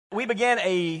We began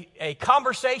a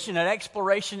conversation, an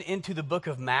exploration into the book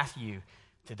of Matthew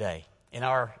today in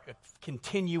our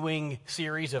continuing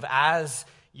series of As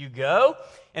You Go.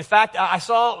 In fact, I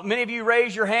saw many of you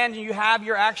raise your hand and you have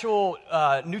your actual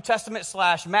New Testament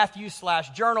 / Matthew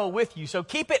 / journal with you. So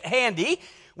keep it handy.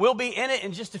 We'll be in it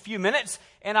in just a few minutes,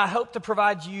 and I hope to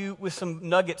provide you with some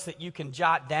nuggets that you can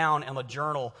jot down on the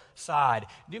journal side.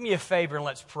 Do me a favor and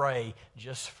let's pray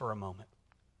just for a moment.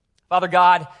 Father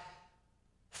God,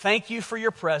 thank you for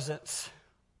your presence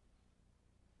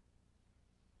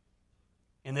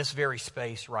in this very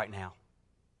space right now.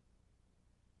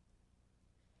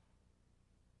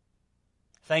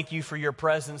 Thank you for your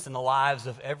presence in the lives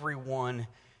of everyone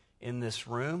in this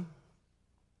room.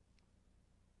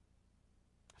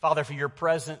 Father, for your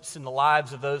presence in the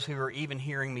lives of those who are even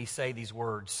hearing me say these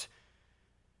words,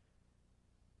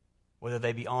 whether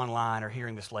they be online or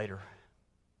hearing this later.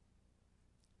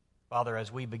 Father,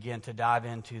 as we begin to dive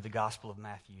into the Gospel of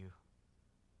Matthew,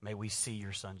 may we see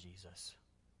your Son, Jesus.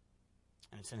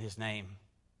 And it's in his name.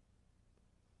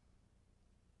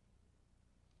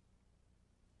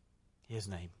 His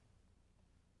name.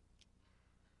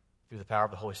 Through the power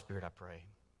of the Holy Spirit, I pray.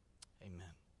 Amen.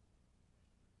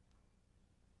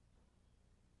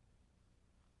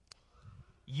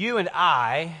 You and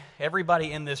I,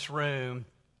 everybody in this room,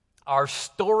 are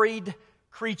storied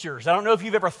creatures. I don't know if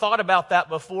you've ever thought about that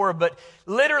before, but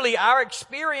literally our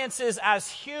experiences as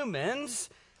humans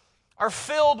are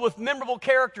filled with memorable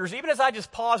characters. Even as I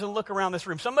just pause and look around this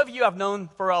room, some of you I've known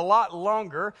for a lot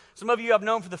longer. Some of you I've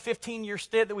known for the 15-year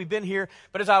stint that we've been here.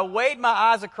 But as I wade my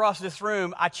eyes across this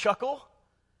room, I chuckle.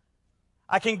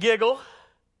 I can giggle.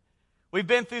 We've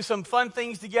been through some fun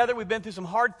things together. We've been through some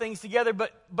hard things together.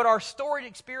 But our storied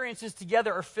experiences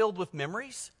together are filled with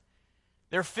memories.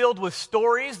 They're filled with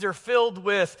stories. They're filled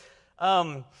with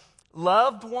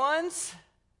loved ones,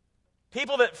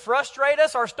 people that frustrate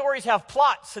us. Our stories have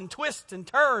plots and twists and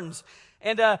turns.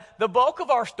 And the bulk of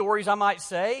our stories, I might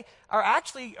say, are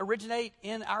actually originate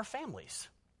in our families,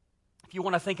 if you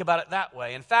want to think about it that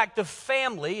way. In fact, the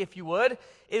family, if you would,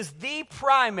 is the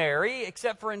primary,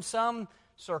 except for in some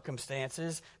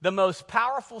circumstances, the most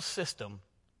powerful system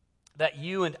that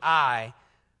you and I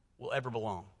will ever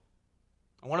belong.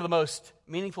 And one of the most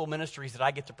meaningful ministries that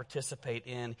I get to participate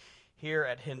in here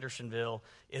at Hendersonville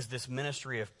is this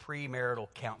ministry of premarital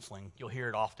counseling. You'll hear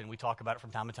it often. We talk about it from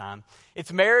time to time.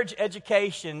 It's marriage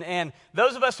education, and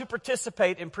those of us who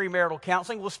participate in premarital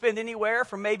counseling will spend anywhere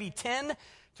from maybe 10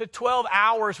 to 12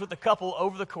 hours with the couple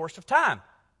over the course of time.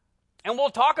 And we'll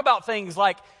talk about things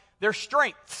like their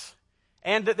strengths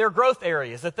and their growth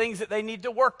areas, the things that they need to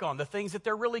work on, the things that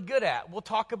they're really good at. We'll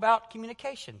talk about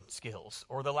communication skills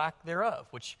or the lack thereof,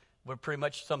 which pretty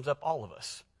much sums up all of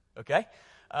us, okay?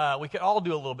 We could all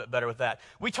do a little bit better with that.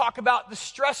 We talk about the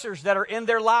stressors that are in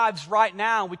their lives right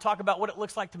now, and we talk about what it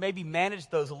looks like to maybe manage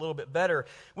those a little bit better.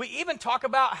 We even talk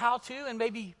about how to and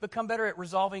maybe become better at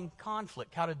resolving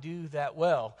conflict, how to do that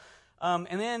well.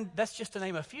 And then that's just to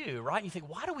name a few, right? And you think,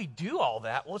 why do we do all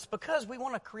that? Well, it's because we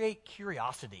want to create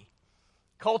curiosity.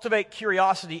 Cultivate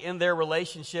curiosity in their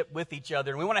relationship with each other.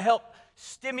 And we want to help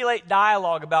stimulate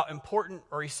dialogue about important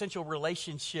or essential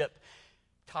relationship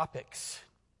topics.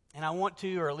 And I want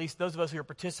to, or at least those of us who are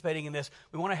participating in this,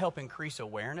 we want to help increase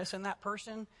awareness in that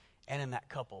person and in that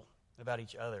couple about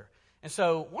each other. And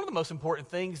so one of the most important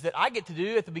things that I get to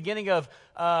do at the beginning of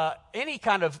any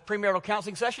kind of premarital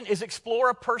counseling session is explore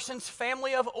a person's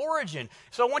family of origin.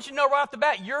 So I want you to know right off the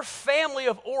bat, your family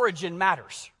of origin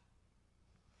matters.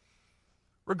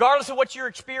 Regardless of what your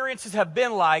experiences have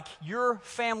been like, your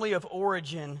family of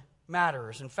origin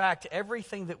matters. In fact,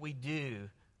 everything that we do,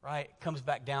 right, comes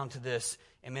back down to this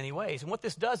in many ways. And what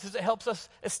this does is it helps us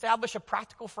establish a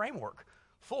practical framework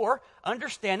for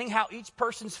understanding how each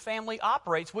person's family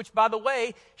operates, which, by the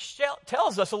way,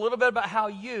 tells us a little bit about how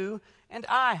you and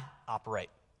I operate.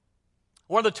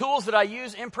 One of the tools that I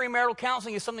use in premarital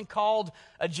counseling is something called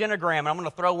a genogram. And I'm going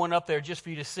to throw one up there just for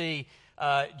you to see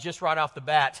just right off the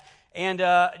bat. And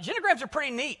genograms are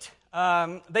pretty neat.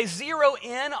 They zero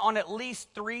in on at least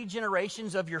 3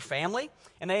 generations of your family,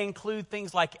 and they include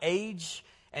things like age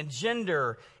and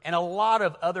gender and a lot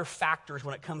of other factors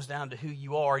when it comes down to who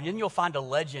you are. And then you'll find a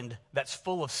legend that's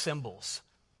full of symbols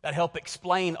that help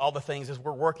explain all the things as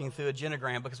we're working through a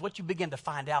genogram, because what you begin to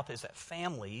find out is that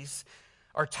families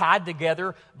are tied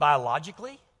together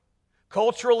biologically,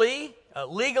 culturally,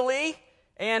 legally,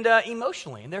 and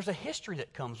emotionally. And there's a history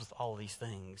that comes with all of these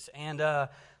things. And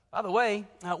by the way,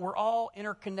 we're all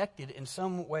interconnected in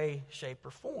some way, shape,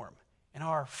 or form. And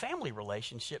our family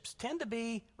relationships tend to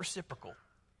be reciprocal.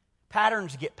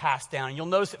 patterns get passed down. And you'll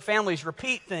notice that families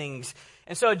repeat things.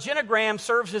 And so a genogram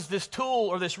serves as this tool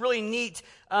or this really neat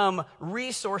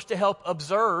resource to help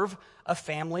observe a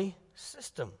family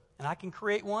system. And I can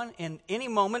create one in any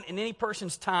moment, in any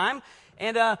person's time.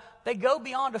 And they go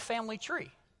beyond a family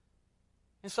tree.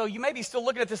 And so you may be still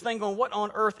looking at this thing going, what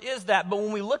on earth is that? But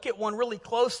when we look at one really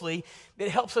closely, it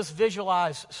helps us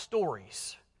visualize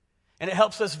stories. And it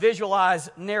helps us visualize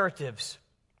narratives.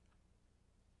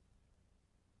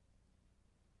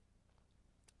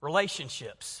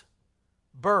 Relationships,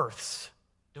 births,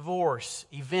 divorce,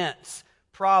 events,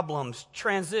 problems,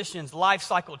 transitions, life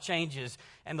cycle changes,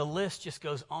 and the list just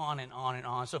goes on and on and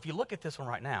on. So if you look at this one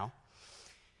right now,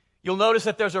 you'll notice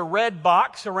that there's a red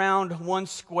box around one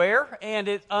square, and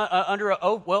it over a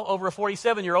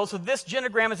 47-year-old. So this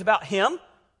genogram is about him.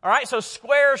 All right, so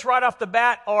squares right off the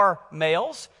bat are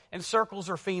males, and circles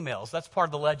are females. That's part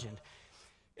of the legend.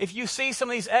 If you see some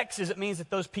of these X's, it means that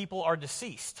those people are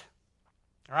deceased.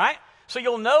 All right? So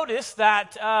you'll notice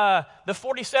that the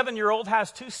 47-year-old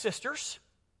has two sisters,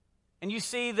 and you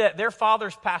see that their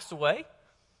fathers passed away.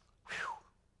 Whew.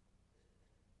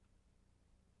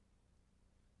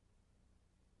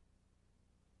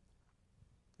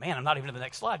 Man, I'm not even to the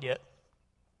next slide yet.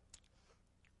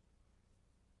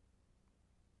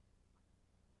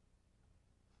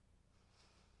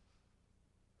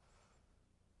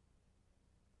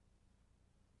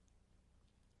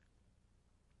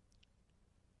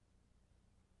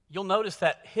 You'll notice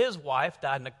that his wife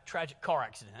died in a tragic car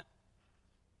accident.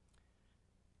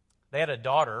 They had a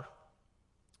daughter.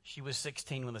 She was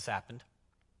 16 when this happened.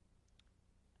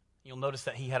 You'll notice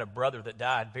that he had a brother that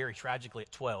died very tragically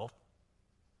at 12.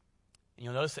 And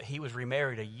you'll notice that he was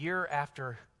remarried a year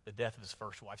after the death of his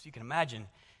first wife. So you can imagine,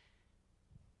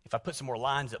 if I put some more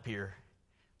lines up here,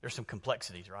 there's some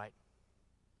complexities, right?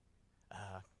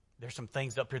 There's some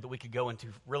things up here that we could go into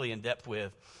really in depth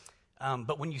with.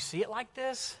 But when you see it like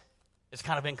this, it's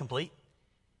kind of incomplete.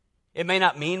 It may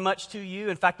not mean much to you.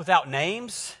 In fact, without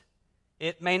names,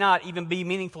 it may not even be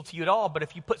meaningful to you at all. But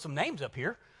if you put some names up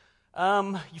here,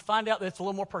 you find out that it's a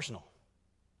little more personal.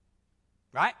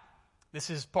 Right? This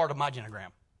is part of my genogram.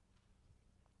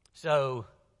 So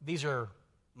these are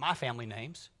my family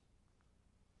names.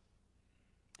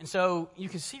 And so you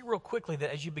can see real quickly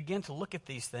that as you begin to look at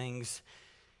these things,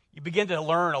 you begin to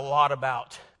learn a lot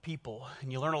about people,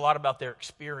 and you learn a lot about their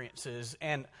experiences.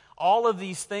 And all of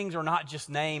these things are not just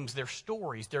names, they're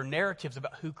stories, they're narratives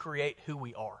about who create who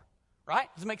we are. Right?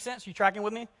 Does it make sense? Are you tracking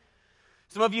with me?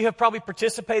 Some of you have probably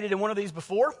participated in one of these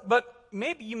before, but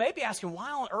maybe you may be asking,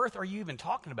 why on earth are you even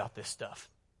talking about this stuff?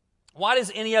 Why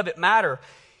does any of it matter?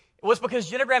 Well, it's because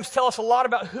genograms tell us a lot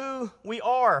about who we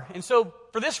are. And so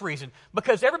for this reason,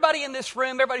 because everybody in this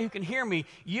room, everybody who can hear me,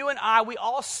 you and I, we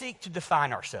all seek to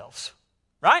define ourselves,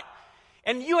 right?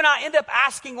 And you and I end up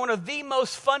asking one of the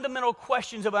most fundamental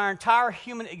questions of our entire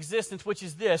human existence, which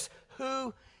is this: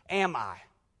 who am I?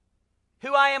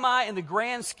 Who am I in the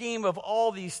grand scheme of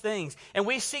all these things? And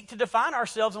we seek to define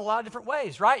ourselves in a lot of different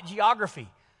ways, right? Geography,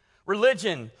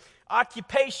 religion,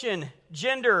 occupation,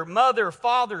 gender, mother,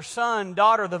 father, son,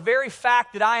 daughter. The very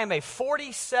fact that I am a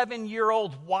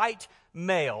 47-year-old white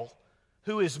male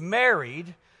who is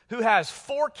married, who has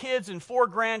 4 kids and 4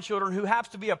 grandchildren, who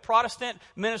happens to be a Protestant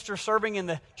minister serving in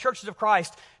the churches of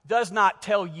Christ, does not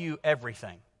tell you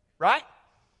everything, right?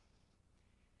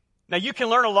 Now, you can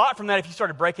learn a lot from that if you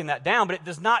started breaking that down, but it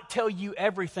does not tell you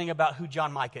everything about who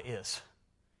John Micah is.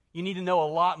 You need to know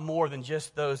a lot more than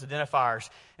just those identifiers.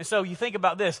 And so you think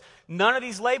about this. None of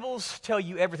these labels tell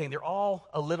you everything. They're all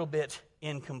a little bit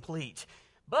incomplete.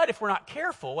 But if we're not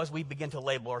careful as we begin to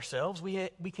label ourselves, we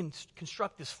can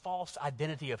construct this false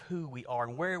identity of who we are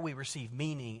and where we receive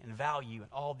meaning and value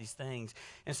and all these things.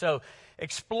 And so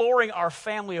exploring our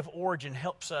family of origin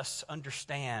helps us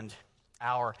understand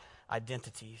our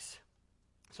identities.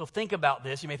 So think about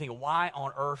this. You may think, why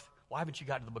on earth, why haven't you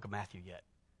gotten to the book of Matthew yet?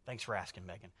 Thanks for asking,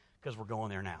 Megan, because we're going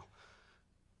there now.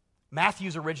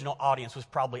 Matthew's original audience was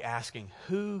probably asking,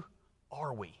 who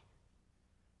are we?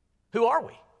 Who are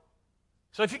we?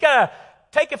 So if you got to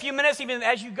take a few minutes, even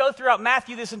as you go throughout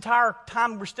Matthew this entire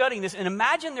time we're studying this, and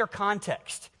imagine their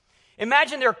context.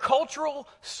 Imagine their cultural,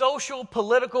 social,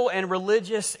 political, and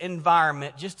religious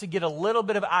environment, just to get a little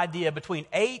bit of idea between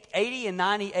 80 and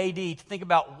 90 AD, to think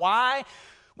about why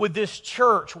would this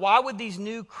church, why would these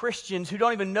new Christians who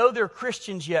don't even know they're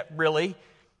Christians yet really,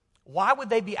 why would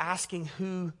they be asking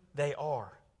who they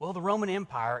are? Well, the Roman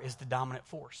Empire is the dominant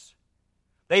force.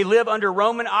 They live under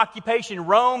Roman occupation.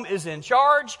 Rome is in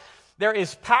charge. There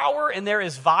is power and there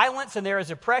is violence and there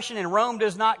is oppression, and Rome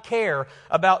does not care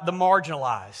about the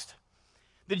marginalized.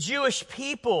 The Jewish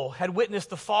people had witnessed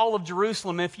the fall of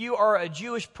Jerusalem. If you are a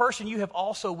Jewish person, you have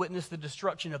also witnessed the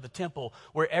destruction of the temple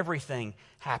where everything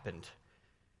happened.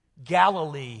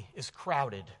 Galilee is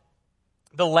crowded.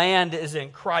 The land is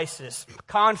in crisis.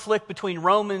 Conflict between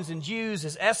Romans and Jews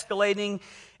is escalating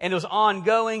and it was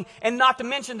ongoing. And not to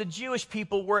mention the Jewish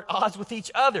people were at odds with each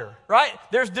other, right?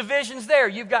 There's divisions there.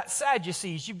 You've got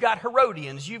Sadducees, you've got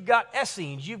Herodians, you've got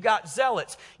Essenes, you've got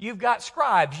Zealots, you've got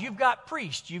scribes, you've got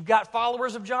priests, you've got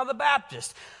followers of John the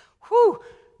Baptist. Whew.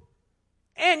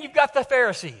 And you've got the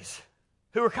Pharisees,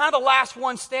 who are kind of the last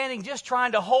ones standing, just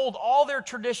trying to hold all their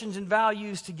traditions and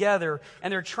values together,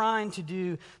 and they're trying to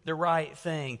do the right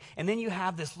thing. And then you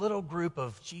have this little group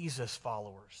of Jesus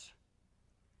followers,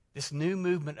 this new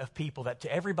movement of people that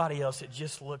to everybody else, it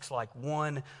just looks like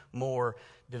one more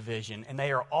division. And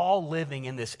they are all living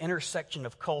in this intersection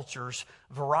of cultures,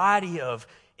 variety of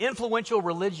influential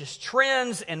religious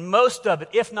trends, and most of it,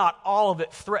 if not all of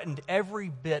it, threatened every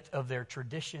bit of their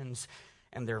traditions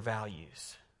and their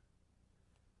values.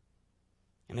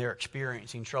 And they're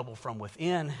experiencing trouble from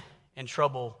within and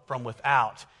trouble from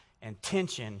without, and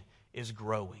tension is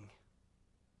growing.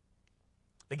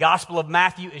 The Gospel of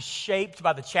Matthew is shaped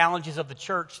by the challenges of the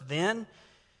church then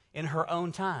in her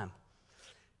own time.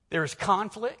 There's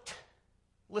conflict.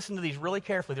 Listen to these really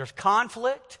carefully. There's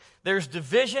conflict, there's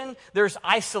division, there's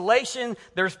isolation,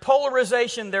 there's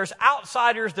polarization, there's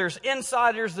outsiders, there's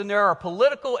insiders, then there are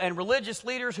political and religious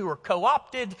leaders who are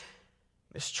co-opted,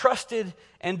 mistrusted,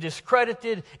 and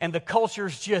discredited, and the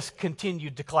cultures just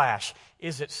continued to clash.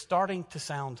 Is it starting to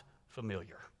sound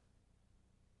familiar?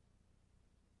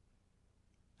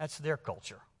 That's their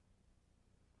culture.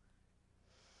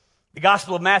 The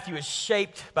Gospel of Matthew is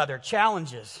shaped by their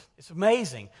challenges. It's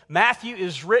amazing. Matthew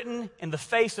is written in the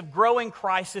face of growing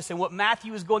crisis, and what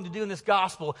Matthew is going to do in this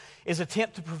Gospel is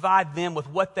attempt to provide them with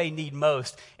what they need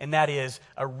most, and that is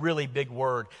a really big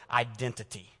word,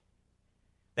 identity.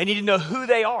 They need to know who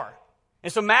they are.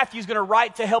 And so Matthew's going to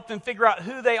write to help them figure out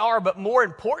who they are, but more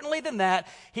importantly than that,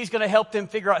 he's going to help them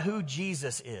figure out who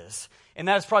Jesus is. And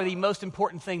that is probably the most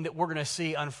important thing that we're going to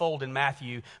see unfold in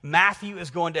Matthew. Matthew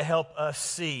is going to help us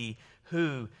see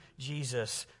who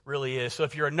Jesus really is. So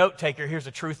if you're a note taker, here's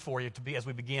the truth for you as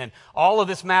we begin. All of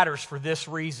this matters for this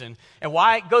reason. And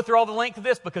why go through all the length of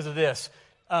this? Because of this.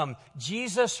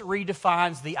 Jesus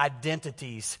redefines the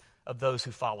identities of those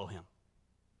who follow him.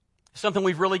 Something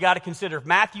we've really got to consider. If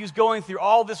Matthew's going through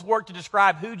all this work to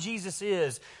describe who Jesus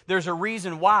is, there's a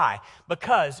reason why.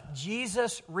 Because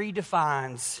Jesus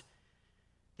redefines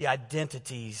the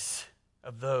identities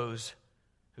of those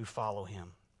who follow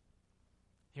him.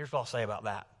 Here's what I'll say about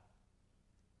that.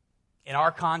 In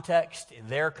our context, in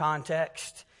their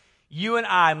context, you and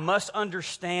I must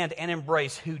understand and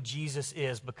embrace who Jesus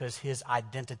is because his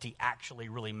identity actually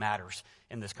really matters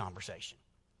in this conversation.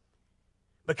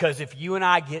 Because if you and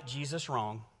I get Jesus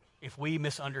wrong, if we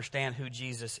misunderstand who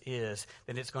Jesus is,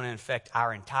 then it's going to affect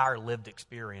our entire lived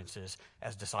experiences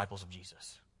as disciples of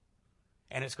Jesus.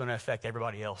 And it's going to affect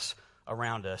everybody else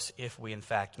around us if we, in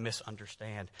fact,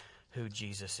 misunderstand who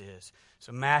Jesus is.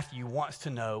 So Matthew wants to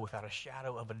know without a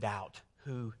shadow of a doubt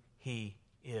who he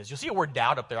is. You'll see a word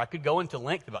doubt up there. I could go into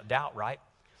length about doubt, right?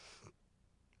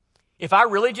 If I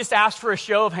really just asked for a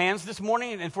show of hands this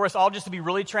morning and for us all just to be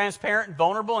really transparent and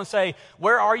vulnerable and say,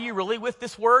 where are you really with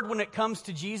this word when it comes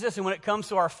to Jesus and when it comes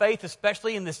to our faith,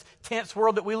 especially in this tense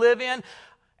world that we live in?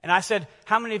 And I said,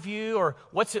 how many of you, or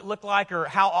what's it look like, or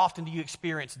how often do you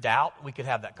experience doubt? We could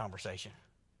have that conversation.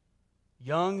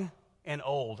 Young and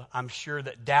old, I'm sure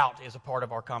that doubt is a part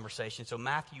of our conversation. So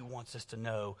Matthew wants us to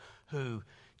know who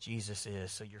Jesus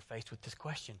is. So you're faced with this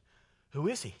question. Who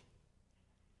is he?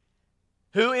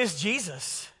 Who is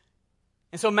Jesus?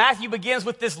 And so Matthew begins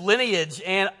with this lineage,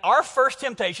 and our first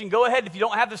temptation, go ahead if you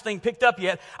don't have this thing picked up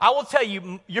yet, I will tell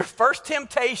you, your first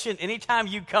temptation anytime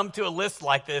you come to a list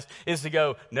like this is to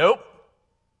go, nope.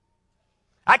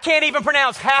 I can't even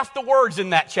pronounce half the words in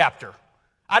that chapter.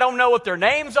 I don't know what their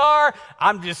names are.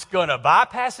 I'm just going to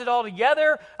bypass it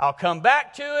altogether. I'll come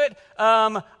back to it.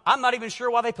 I'm not even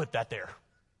sure why they put that there.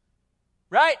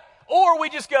 Right? Or we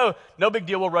just go, no big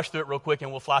deal, we'll rush through it real quick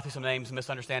and we'll fly through some names and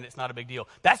misunderstand it. It's not a big deal.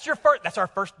 That's our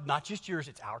first, not just yours,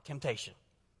 it's our temptation.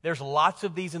 There's lots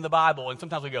of these in the Bible, and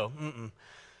sometimes we go,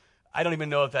 I don't even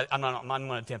know if that, I'm not going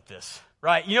to attempt this.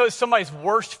 Right? You know, it's somebody's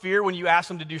worst fear when you ask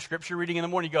them to do scripture reading in the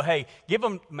morning. You go, hey, give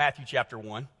them Matthew chapter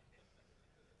 1,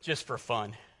 just for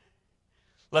fun.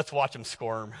 Let's watch them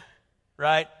squirm.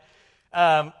 Right?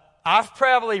 I've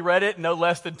probably read it no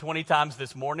less than 20 times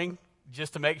this morning,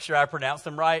 just to make sure I pronounce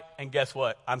them right, and guess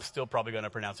what? I'm still probably going to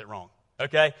pronounce it wrong,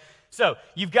 Okay? So,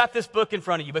 you've got this book in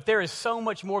front of you, but there is so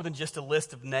much more than just a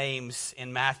list of names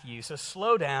in Matthew. So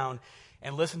slow down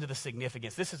and listen to the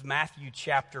significance. This is Matthew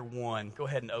chapter 1. Go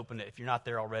ahead and open it if you're not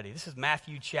there already. This is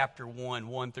Matthew chapter 1,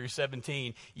 1 through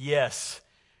 17. Yes,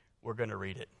 we're going to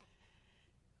read it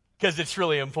because it's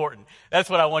really important. That's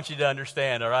what I want you to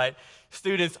understand, all right?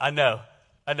 Students, I know.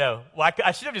 Well,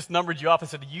 I should have just numbered you off and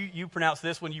said, you pronounce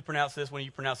this one, you pronounce this one,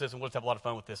 you pronounce this, and we'll just have a lot of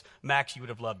fun with this. Max, you would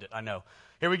have loved it, I know.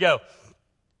 Here we go.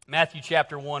 Matthew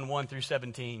chapter 1, 1 through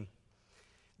 17.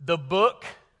 The book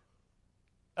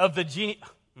of the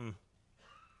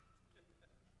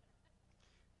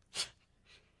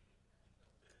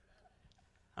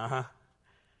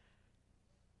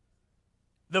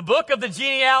The book of the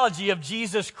genealogy of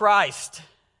Jesus Christ,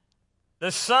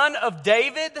 the son of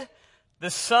David,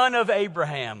 the son of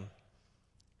Abraham.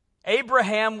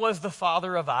 Abraham was the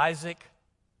father of Isaac,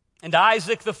 and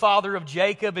Isaac the father of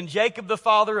Jacob, and Jacob the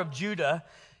father of Judah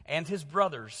and his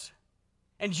brothers.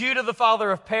 And Judah the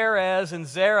father of Perez, and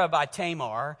Zerah by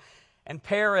Tamar, and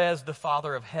Perez the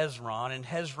father of Hezron, and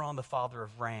Hezron the father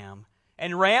of Ram,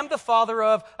 and Ram the father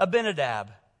of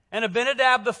Abinadab, and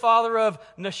Abinadab the father of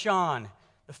Nahshon,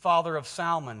 the father of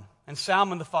Salmon, and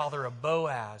Salmon the father of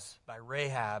Boaz by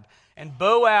Rahab, and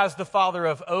Boaz the father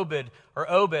of Obed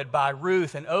by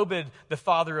Ruth, and Obed the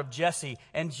father of Jesse,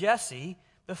 and Jesse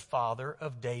the father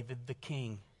of David the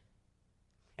king.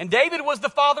 And David was the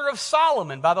father of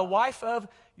Solomon by the wife of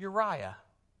Uriah.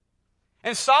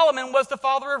 And Solomon was the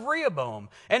father of Rehoboam,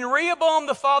 and Rehoboam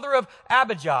the father of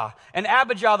Abijah, and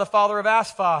Abijah the father of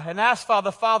Asphah, and Asphah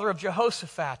the father of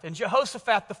Jehoshaphat, and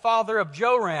Jehoshaphat the father of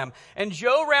Joram, and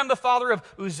Joram the father of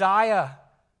Uzziah,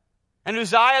 and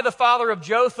Uzziah the father of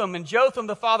Jotham, and Jotham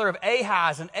the father of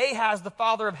Ahaz, and Ahaz the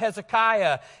father of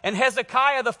Hezekiah, and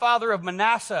Hezekiah the father of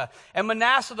Manasseh, and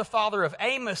Manasseh the father of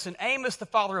Amos, and Amos the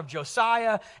father of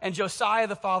Josiah, and Josiah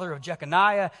the father of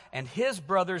Jeconiah, and his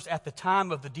brothers at the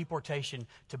time of the deportation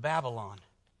to Babylon.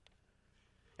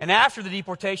 And after the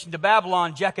deportation to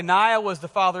Babylon, Jeconiah was the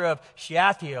father of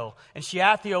Shealtiel, and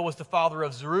Shealtiel was the father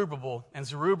of Zerubbabel, and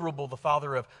Zerubbabel the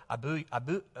father of Abiud,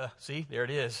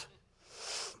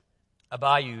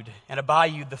 and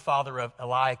Abiud the father of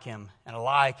Eliakim, and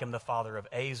Eliakim the father of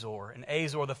Azor, and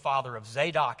Azor the father of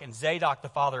Zadok, and Zadok the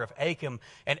father of Achim,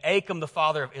 and Achim the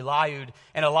father of Eliud,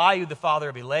 and Eliud the father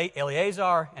of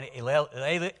Eleazar, and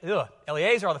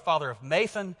Eleazar the father of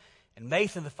Mathan, and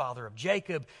Mathan the father of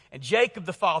Jacob, and Jacob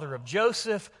the father of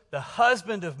Joseph, the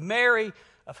husband of Mary,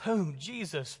 of whom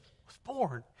Jesus was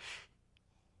born,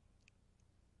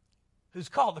 who's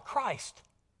called the Christ.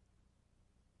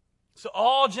 So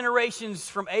all generations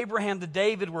from Abraham to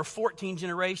David were 14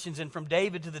 generations, and from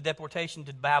David to the deportation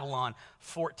to Babylon,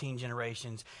 14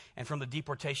 generations, and from the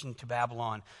deportation to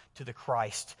Babylon to the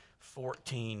Christ,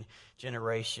 14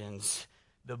 generations.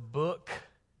 The book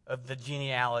of the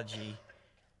genealogy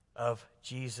of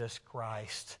Jesus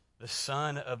Christ, the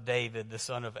son of David, the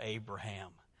son of Abraham.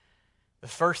 The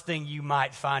first thing you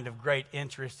might find of great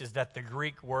interest is that the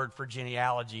Greek word for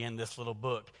genealogy in this little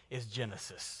book is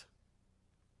Genesis.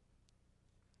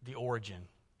 The origin.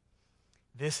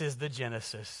 This is the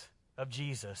Genesis of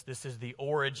Jesus. This is the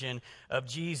origin of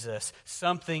Jesus.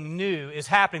 Something new is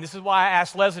happening. This is why I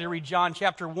asked Leslie to read John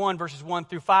chapter 1, verses 1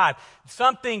 through 5.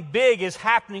 Something big is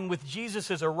happening with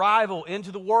Jesus' arrival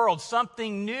into the world.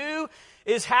 Something new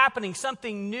is happening.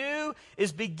 Something new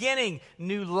is beginning.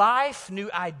 New life,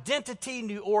 new identity,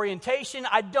 new orientation.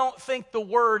 I don't think the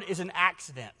word is an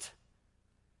accident.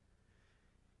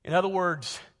 In other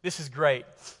words, this is great.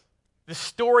 The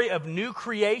story of new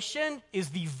creation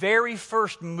is the very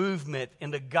first movement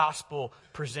in the gospel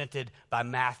presented by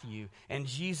Matthew. And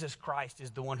Jesus Christ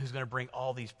is the one who's going to bring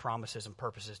all these promises and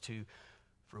purposes to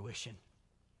fruition.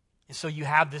 And so you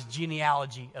have this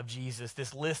genealogy of Jesus,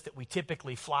 this list that we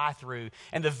typically fly through.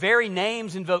 And the very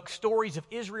names invoke stories of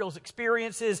Israel's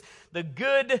experiences, the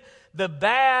good, the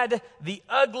bad, the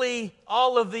ugly,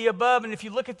 all of the above. And if you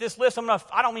look at this list,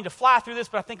 I don't mean to fly through this,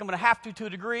 but I think I'm going to have to a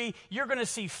degree. You're going to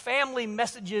see family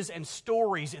messages and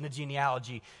stories in the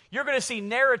genealogy. You're going to see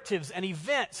narratives and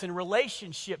events and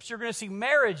relationships. You're going to see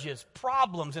marriages,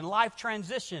 problems, and life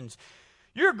transitions.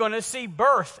 You're going to see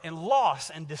birth and loss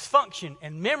and dysfunction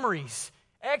and memories,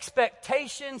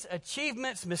 expectations,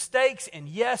 achievements, mistakes, and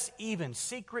yes, even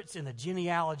secrets in the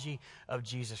genealogy of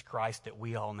Jesus Christ that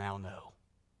we all now know.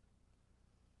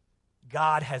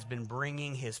 God has been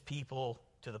bringing his people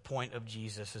to the point of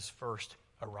Jesus' first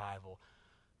arrival,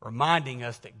 reminding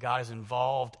us that God is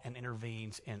involved and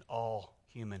intervenes in all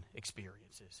human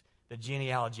experiences. The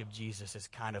genealogy of Jesus is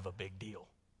kind of a big deal.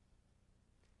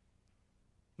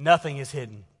 Nothing is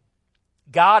hidden.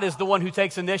 God is the one who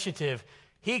takes initiative.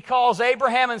 He calls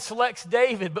Abraham and selects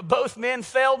David, but both men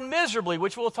failed miserably,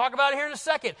 which we'll talk about here in a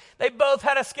second. They both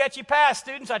had a sketchy past.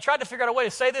 Students, I tried to figure out a way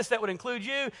to say this that would include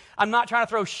you. I'm not trying to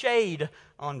throw shade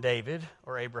on David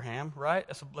or Abraham, right?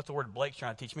 That's the word Blake's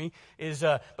trying to teach me.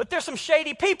 But there's some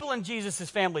shady people in Jesus'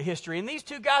 family history, and these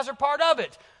two guys are part of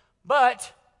it.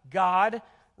 But God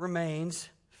remains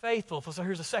faithful. So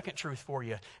here's a second truth for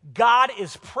you. God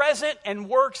is present and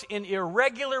works in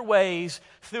irregular ways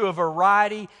through a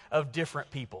variety of different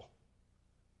people.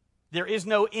 There is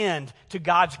no end to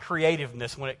God's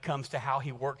creativeness when it comes to how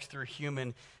he works through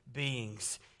human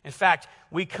beings. In fact,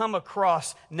 we come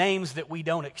across names that we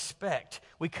don't expect.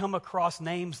 We come across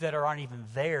names that aren't even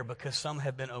there because some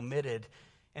have been omitted.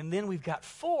 And then we've got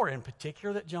 4 in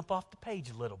particular that jump off the page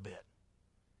a little bit.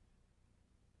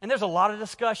 And there's a lot of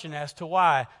discussion as to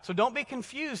why. So don't be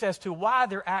confused as to why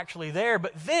they're actually there.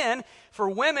 But then, for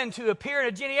women to appear in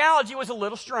a genealogy was a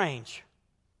little strange.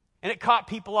 And it caught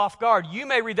people off guard. You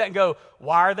may read that and go,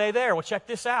 why are they there? Well, check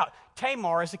this out.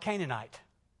 Tamar is a Canaanite.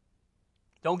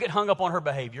 Don't get hung up on her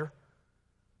behavior.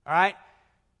 All right?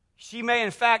 She may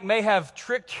have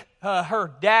tricked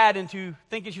her dad into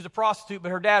thinking she was a prostitute, but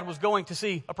her dad was going to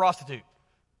see a prostitute.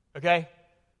 Okay?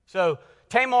 So,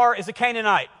 Tamar is a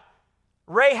Canaanite.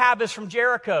 Rahab is from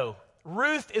Jericho.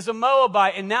 Ruth is a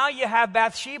Moabite. And now you have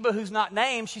Bathsheba, who's not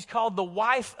named. She's called the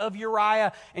wife of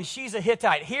Uriah, and she's a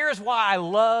Hittite. Here's why I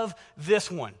love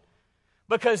this one.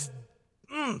 Because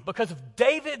of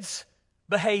David's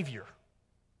behavior.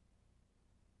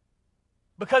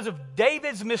 Because of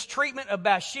David's mistreatment of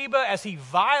Bathsheba as he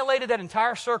violated that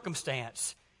entire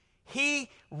circumstance, he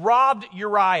robbed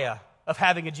Uriah of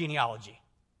having a genealogy.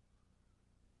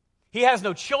 He has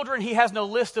no children. He has no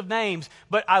list of names.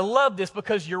 But I love this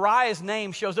because Uriah's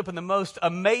name shows up in the most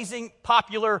amazing,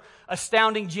 popular,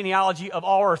 astounding genealogy of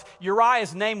all earth.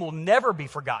 Uriah's name will never be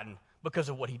forgotten because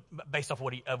of based off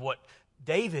what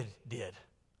David did.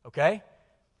 Okay?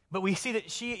 But we see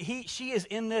that she is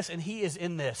in this and he is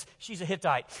in this. She's a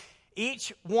Hittite.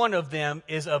 Each one of them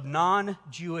is of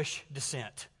non-Jewish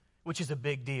descent, which is a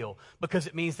big deal because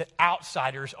it means that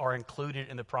outsiders are included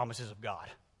in the promises of God.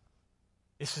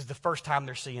 This is the first time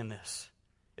they're seeing this.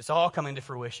 It's all coming to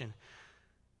fruition.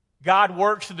 God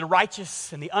works through the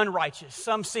righteous and the unrighteous.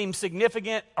 Some seem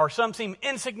significant or some seem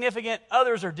insignificant.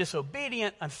 Others are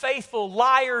disobedient, unfaithful,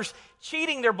 liars,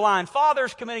 cheating their blind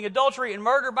fathers, committing adultery and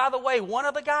murder. By the way, one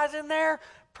of the guys in there,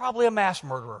 probably a mass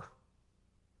murderer.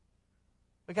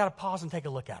 We got to pause and take a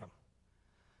look at him.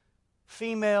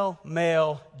 Female,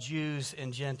 male, Jews,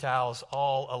 and Gentiles,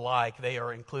 all alike, they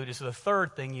are included. So the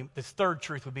third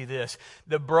truth would be this.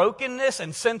 The brokenness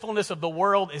and sinfulness of the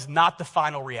world is not the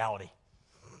final reality.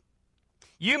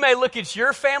 You may look at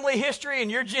your family history and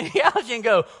your genealogy and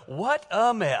go, what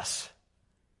a mess.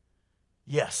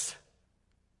 Yes.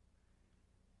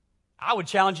 I would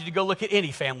challenge you to go look at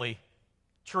any family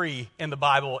tree in the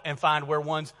Bible and find where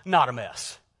one's not a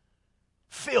mess.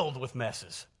 Filled with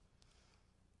messes.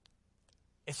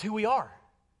 It's who we are.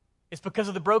 It's because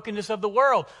of the brokenness of the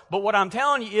world. But what I'm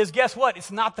telling you is, guess what?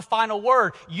 It's not the final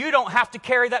word. You don't have to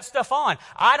carry that stuff on.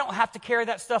 I don't have to carry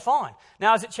that stuff on.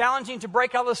 Now, is it challenging to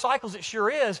break out of those cycles? It sure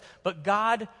is. But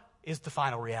God is the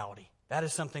final reality. That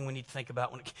is something we need to think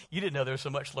about. You didn't know there was so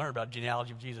much to learn about the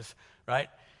genealogy of Jesus, right?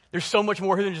 There's so much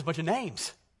more here than just a bunch of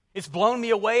names. It's blown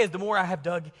me away as the more I have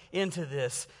dug into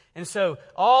this. And so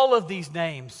all of these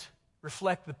names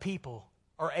reflect the people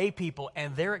or a people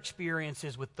and their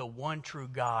experiences with the one true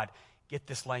God, get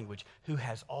this language, who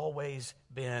has always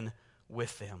been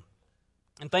with them.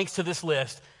 And thanks to this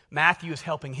list, Matthew is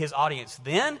helping his audience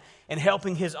then and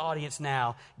helping his audience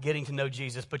now getting to know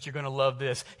Jesus. But you're going to love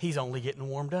this. He's only getting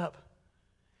warmed up.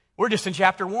 We're just in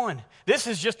chapter 1. This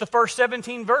is just the first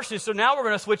 17 verses. So now we're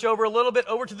going to switch over a little bit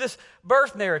over to this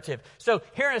birth narrative. So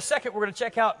here in a second, we're going to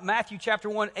check out Matthew chapter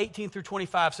 1, 18 through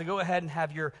 25. So go ahead and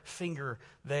have your finger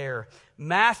there.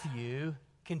 Matthew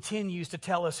continues to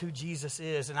tell us who Jesus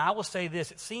is. And I will say this,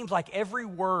 it seems like every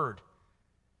word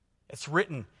that's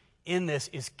written in this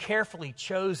is carefully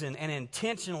chosen and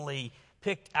intentionally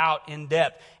picked out in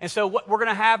depth. And so what we're going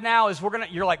to have now is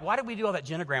you're like, why did we do all that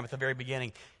genogram at the very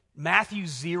beginning? Matthew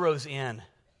zeroes in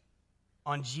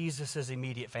on Jesus'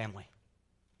 immediate family,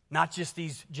 not just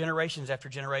these generations after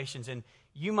generations. And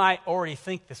you might already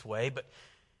think this way, but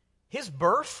his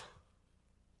birth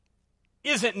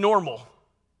isn't normal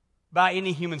by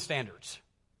any human standards,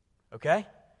 okay?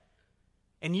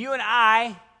 And you and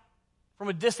I, from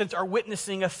a distance, are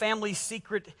witnessing a family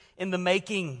secret in the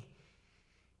making.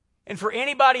 And for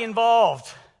anybody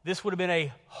involved, this would have been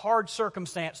a hard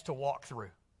circumstance to walk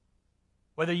through.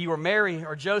 Whether you were Mary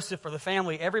or Joseph or the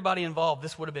family, everybody involved,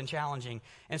 this would have been challenging.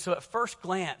 And so at first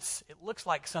glance, it looks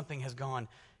like something has gone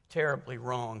terribly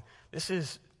wrong. This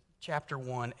is chapter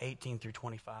 1, 18 through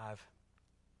 25.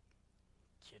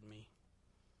 Kidding me?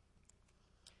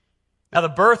 Now the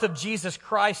birth of Jesus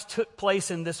Christ took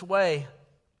place in this way.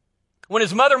 When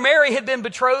his mother Mary had been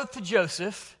betrothed to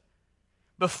Joseph,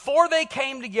 before they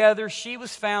came together, she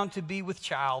was found to be with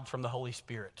child from the Holy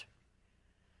Spirit.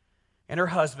 And her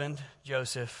husband,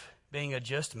 Joseph, being a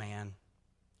just man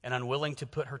and unwilling to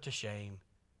put her to shame,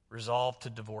 resolved to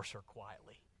divorce her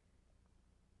quietly.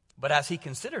 But as he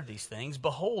considered these things,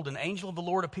 behold, an angel of the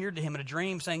Lord appeared to him in a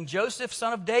dream, saying, Joseph,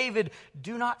 son of David,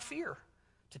 do not fear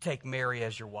to take Mary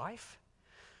as your wife.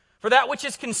 For that which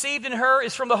is conceived in her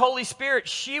is from the Holy Spirit.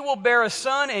 She will bear a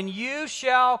son, and you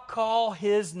shall call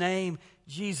his name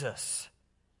Jesus.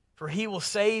 For he will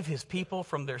save his people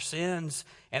from their sins.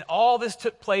 And all this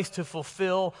took place to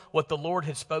fulfill what the Lord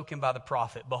had spoken by the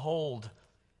prophet. Behold,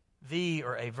 thee,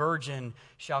 or a virgin,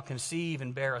 shall conceive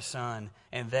and bear a son,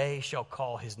 and they shall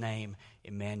call his name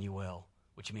Emmanuel,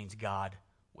 which means God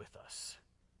with us.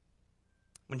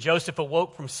 When Joseph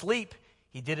awoke from sleep,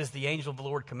 he did as the angel of the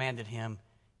Lord commanded him.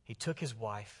 He took his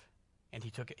wife,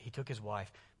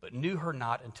 but knew her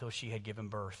not until she had given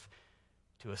birth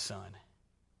to a son.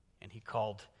 And he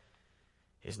called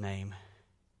his name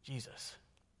Jesus.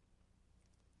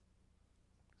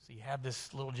 So you have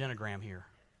this little genogram here.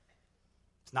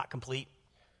 It's not complete.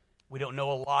 We don't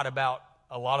know a lot about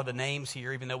a lot of the names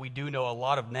here, even though we do know a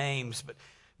lot of names. But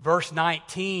verse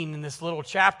 19 in this little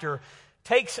chapter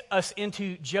takes us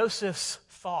into Joseph's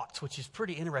thoughts, which is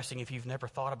pretty interesting if you've never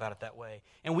thought about it that way.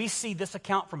 And we see this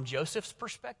account from Joseph's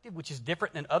perspective, which is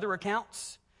different than other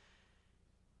accounts.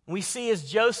 We see as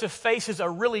Joseph faces a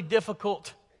really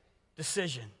difficult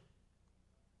decision.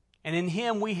 And in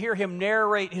him, we hear him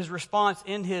narrate his response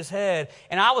in his head.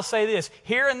 And I will say this,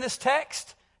 here in this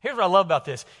text, here's what I love about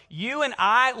this. You and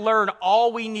I learn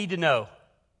all we need to know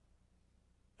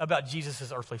about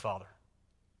Jesus' earthly father.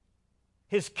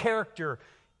 His character,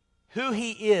 who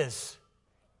he is,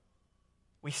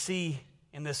 we see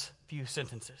in this few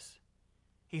sentences.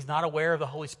 He's not aware of the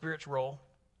Holy Spirit's role.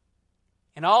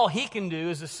 And all he can do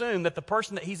is assume that the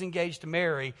person that he's engaged to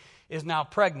marry is now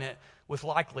pregnant with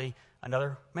likely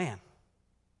another man.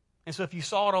 And so if you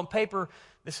saw it on paper,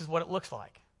 this is what it looks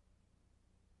like.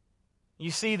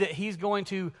 You see that he's going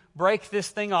to break this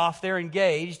thing off. They're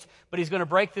engaged, but he's going to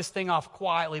break this thing off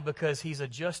quietly because he's a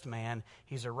just man,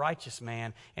 he's a righteous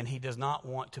man, and he does not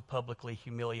want to publicly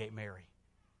humiliate Mary.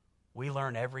 We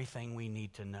learn everything we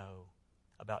need to know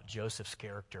about Joseph's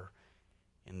character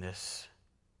in this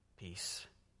piece.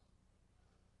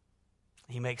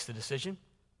 He makes the decision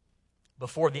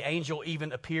before the angel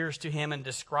even appears to him and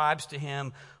describes to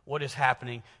him what is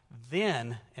happening.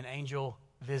 Then an angel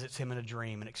visits him in a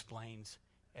dream and explains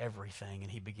everything,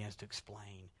 and he begins to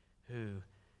explain who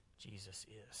Jesus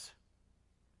is.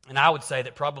 And I would say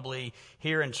that probably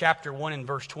here in chapter 1 and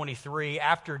verse 23,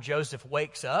 after Joseph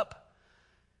wakes up,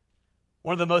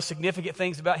 one of the most significant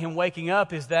things about him waking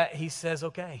up is that he says,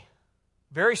 okay.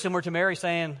 Very similar to Mary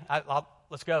saying,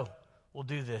 let's go. We'll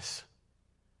do this.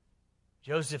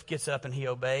 Joseph gets up and he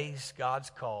obeys God's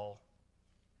call.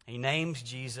 He names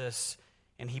Jesus,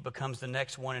 and he becomes the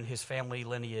next one in his family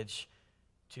lineage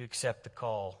to accept the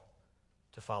call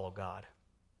to follow God.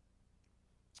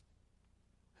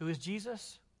 Who is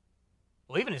Jesus?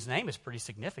 Well, even his name is pretty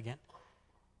significant.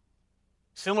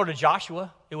 Similar to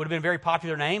Joshua, it would have been a very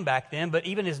popular name back then, but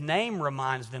even his name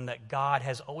reminds them that God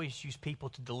has always used people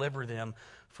to deliver them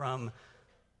from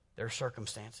their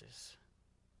circumstances.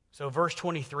 So verse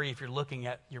 23, if you're looking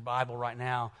at your Bible right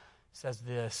now, says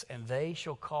this, and they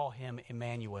shall call him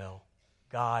Emmanuel,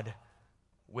 God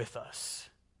with us.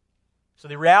 So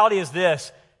the reality is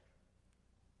this,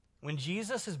 when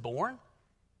Jesus is born,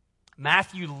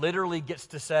 Matthew literally gets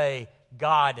to say,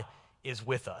 God is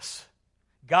with us.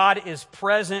 God is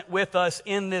present with us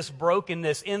in this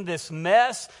brokenness, in this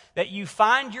mess that you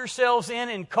find yourselves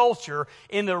in culture,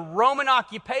 in the Roman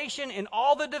occupation, in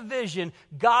all the division.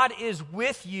 God is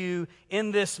with you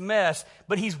in this mess,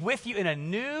 but he's with you in a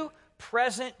new,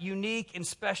 present, unique, and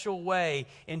special way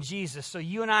in Jesus. So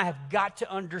you and I have got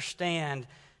to understand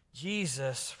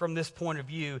Jesus from this point of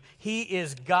view. He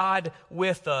is God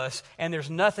with us, and there's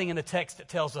nothing in the text that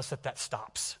tells us that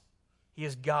stops. He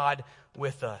is God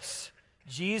with us.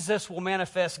 Jesus will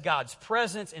manifest God's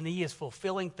presence, and he is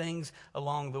fulfilling things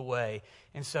along the way.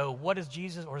 And so what does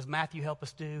Jesus, or does Matthew help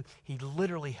us do? He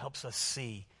literally helps us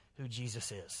see who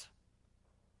Jesus is.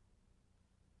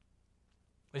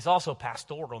 He's also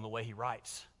pastoral in the way he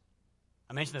writes.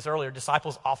 I mentioned this earlier.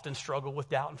 Disciples often struggle with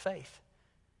doubt and faith.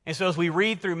 And so as we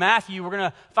read through Matthew, we're going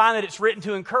to find that it's written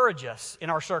to encourage us in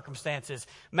our circumstances.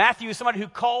 Matthew is somebody who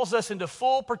calls us into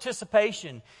full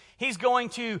participation. He's going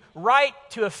to write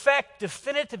to effect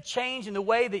definitive change in the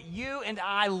way that you and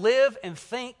I live and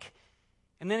think.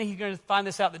 And then he's going to find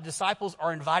this out, that disciples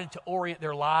are invited to orient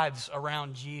their lives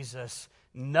around Jesus.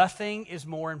 Nothing is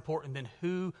more important than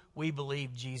who we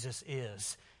believe Jesus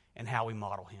is and how we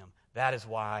model him. That is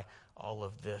why all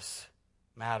of this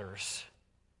matters.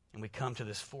 And we come to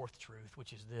this fourth truth,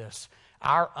 which is this: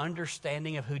 our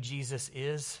understanding of who Jesus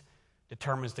is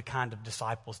determines the kind of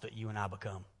disciples that you and I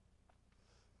become.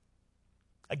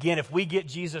 Again, if we get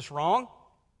Jesus wrong,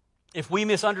 if we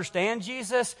misunderstand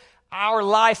Jesus, our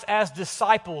life as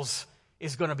disciples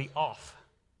is going to be off.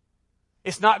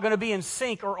 It's not going to be in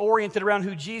sync or oriented around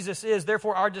who Jesus is.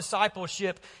 Therefore, our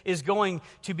discipleship is going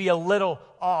to be a little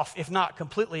off, if not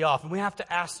completely off. And we have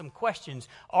to ask some questions.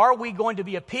 Are we going to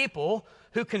be a people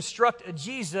who construct a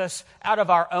Jesus out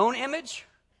of our own image?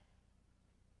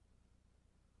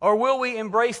 Or will we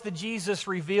embrace the Jesus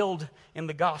revealed in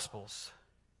the Gospels?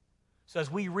 So as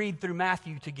we read through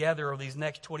Matthew together over these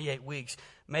next 28 weeks,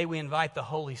 may we invite the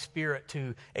Holy Spirit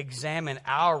to examine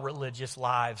our religious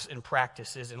lives and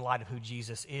practices in light of who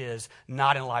Jesus is,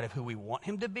 not in light of who we want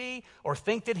him to be, or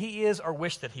think that he is, or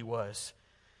wish that he was.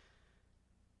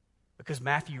 Because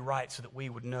Matthew writes so that we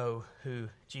would know who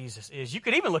Jesus is. You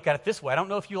could even look at it this way. I don't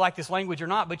know if you like this language or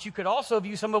not, but you could also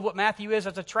view some of what Matthew is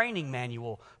as a training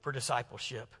manual for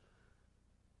discipleship.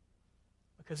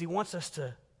 Because he wants us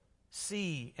to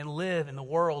see and live in the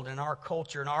world, in our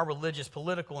culture, in our religious,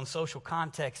 political, and social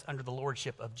context under the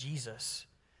lordship of Jesus.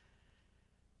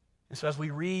 And so as we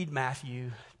read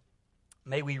Matthew,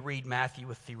 may we read Matthew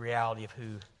with the reality of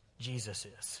who Jesus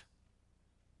is.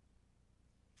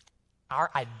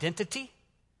 Our identity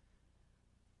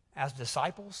as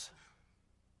disciples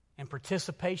and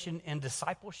participation in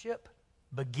discipleship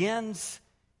begins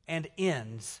and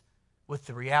ends with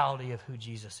the reality of who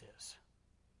Jesus is.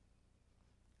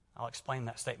 I'll explain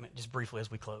that statement just briefly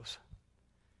as we close.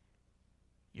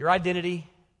 Your identity,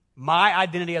 my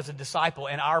identity as a disciple,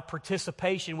 and our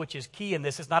participation, which is key in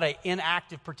this, is not an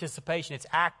inactive participation, it's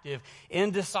active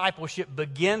in discipleship,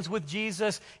 begins with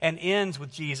Jesus and ends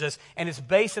with Jesus, and it's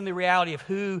based in the reality of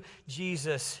who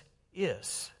Jesus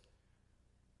is.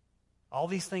 All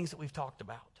these things that we've talked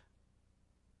about.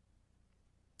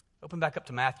 Open back up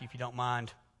to Matthew if you don't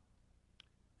mind.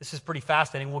 This is pretty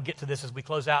fascinating. We'll get to this as we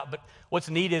close out. But what's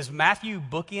neat is Matthew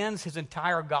bookends his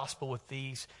entire gospel with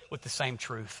the same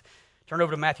truth. Turn over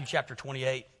to Matthew chapter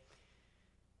 28,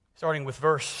 starting with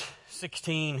verse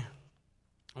 16.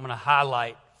 I'm going to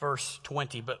highlight verse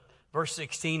 20, but verse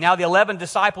 16. Now the 11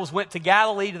 disciples went to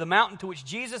Galilee, to the mountain to which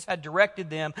Jesus had directed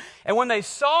them. And when they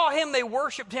saw him, they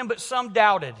worshipped him, but some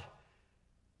doubted.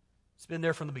 It's been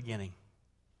there from the beginning.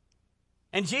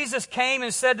 And Jesus came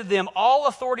and said to them, all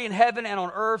authority in heaven and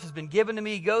on earth has been given to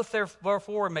me. Go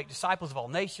therefore and make disciples of all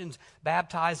nations,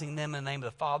 baptizing them in the name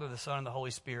of the Father, the Son, and the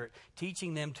Holy Spirit,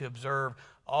 teaching them to observe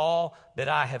all that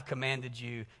I have commanded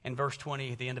you. And verse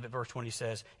 20, at the end of it, verse 20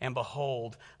 says, and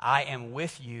behold, I am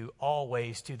with you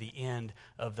always to the end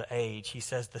of the age. He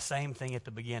says the same thing at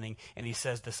the beginning, and he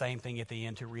says the same thing at the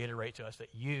end to reiterate to us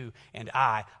that you and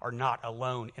I are not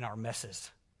alone in our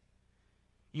messes.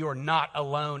 You are not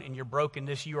alone in your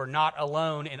brokenness. You are not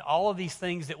alone in all of these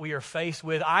things that we are faced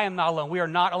with. I am not alone. We are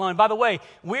not alone. By the way,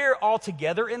 we're all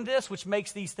together in this, which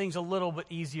makes these things a little bit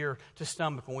easier to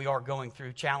stomach when we are going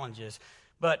through challenges.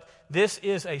 But this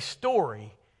is a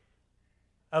story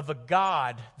of a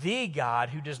God, the God,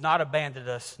 who does not abandon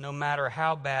us no matter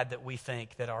how bad that we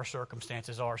think that our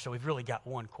circumstances are. So we've really got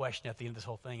one question at the end of this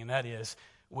whole thing, and that is,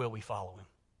 will we follow him?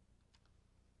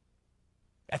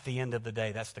 At the end of the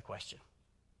day, that's the question.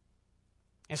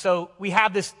 And so we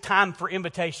have this time for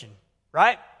invitation,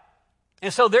 right?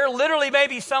 And so there literally may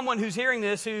be someone who's hearing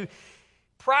this who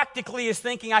practically is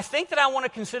thinking, I think that I want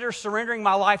to consider surrendering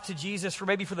my life to Jesus for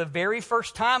the very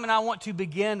first time, and I want to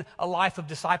begin a life of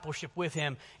discipleship with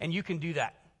him. And you can do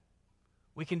that.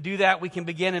 We can do that. We can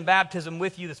begin in baptism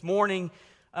with you this morning.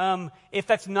 If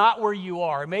that's not where you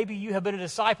are, maybe you have been a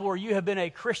disciple or you have been a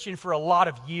Christian for a lot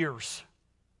of years.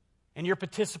 And your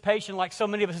participation, like so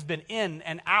many of us, has been in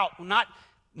and out,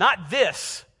 not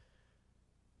this.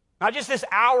 Not just this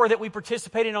hour that we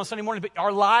participate in on Sunday morning, but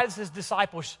our lives as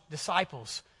disciples.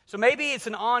 So maybe it's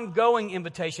an ongoing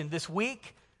invitation this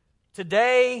week,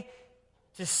 today,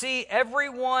 to see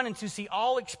everyone and to see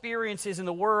all experiences in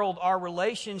the world, our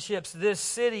relationships, this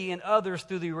city, and others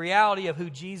through the reality of who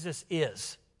Jesus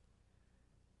is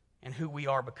and who we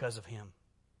are because of him.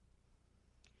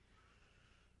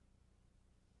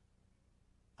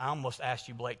 I almost asked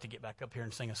you, Blake, to get back up here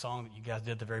and sing a song that you guys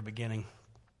did at the very beginning,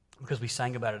 because we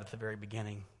sang about it at the very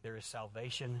beginning. There is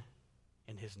salvation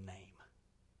in his name.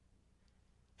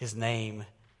 His name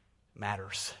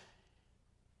matters.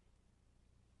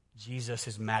 Jesus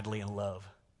is madly in love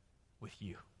with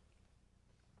you.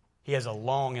 He has a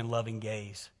long and loving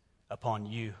gaze upon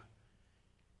you.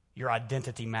 Your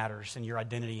identity matters, and your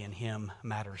identity in him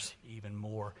matters even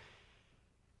more.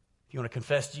 If you want to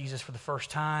confess Jesus for the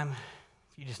first time,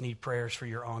 if you just need prayers for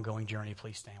your ongoing journey,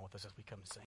 please stand with us as we come and sing.